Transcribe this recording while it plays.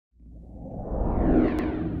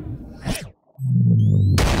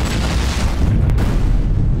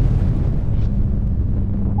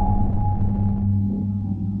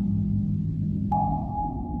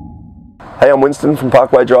Hey, I'm Winston from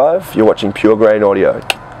Parkway Drive. You're watching PureGrainAudio.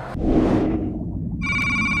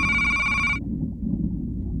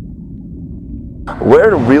 We're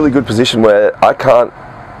in a really good position where I can't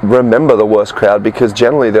remember the worst crowd because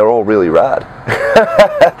generally they're all really rad.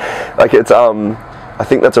 Like it's, I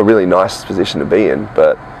think that's a really nice position to be in,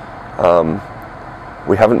 but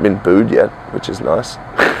we haven't been booed yet, which is nice.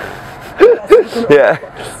 Yeah.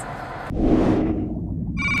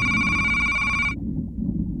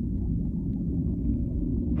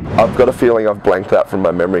 I've got a feeling I've blanked that from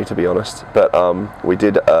my memory, to be honest, but we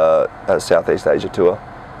did a Southeast Asia tour,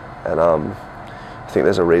 and I think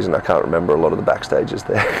there's a reason I can't remember a lot of the backstages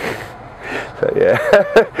there. So yeah.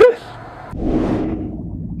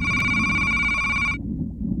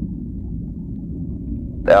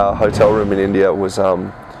 Our hotel room in India was,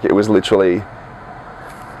 it was literally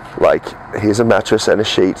like, here's a mattress and a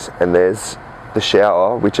sheet, and there's the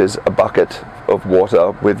shower, which is a bucket of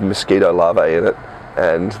water with mosquito larvae in it,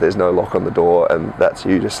 and there's no lock on the door, and that's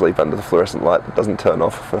you just sleep under the fluorescent light that doesn't turn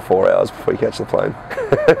off for 4 hours before you catch the plane.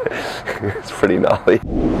 It's pretty gnarly.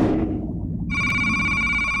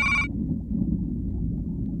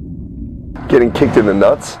 Getting kicked in the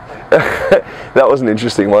nuts. That was an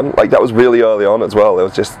interesting one. Like, that was really early on as well. There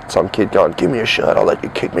was just some kid going, "Give me a shirt, I'll let you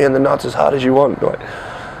kick me in the nuts as hard as you want." Like,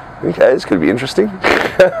 okay, this could be interesting.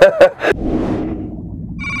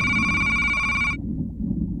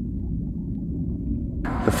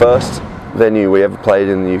 The first venue we ever played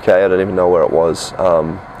in the UK, I don't even know where it was.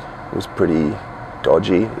 It was pretty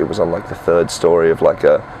dodgy. It was on like the 3rd story of like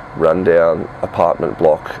a rundown apartment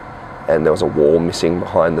block, and there was a wall missing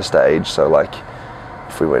behind the stage, so like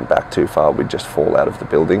if we went back too far we'd just fall out of the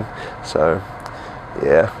building. So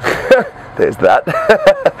yeah, there's that.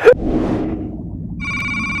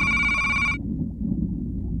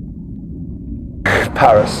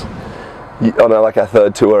 Paris, on like our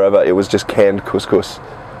 3rd tour ever, it was just canned couscous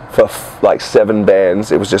for like 7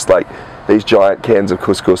 bands. It was just like these giant cans of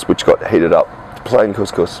couscous which got heated up. Plain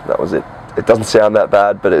couscous, that was it. It doesn't sound that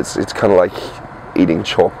bad, but it's kind of like eating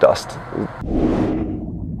chalk dust.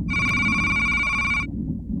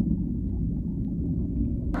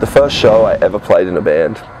 The first show I ever played in a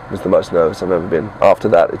band was the most nervous I've ever been. After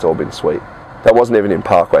that, it's all been sweet. That wasn't even in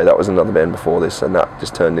Parkway, that was another band before this, and that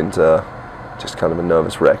just turned into just kind of a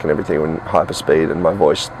nervous wreck, and everything went hyper speed, and my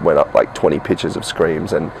voice went up like 20 pitches of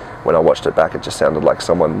screams, and when I watched it back it just sounded like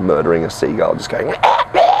someone murdering a seagull, just going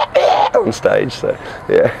on stage. So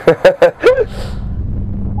yeah.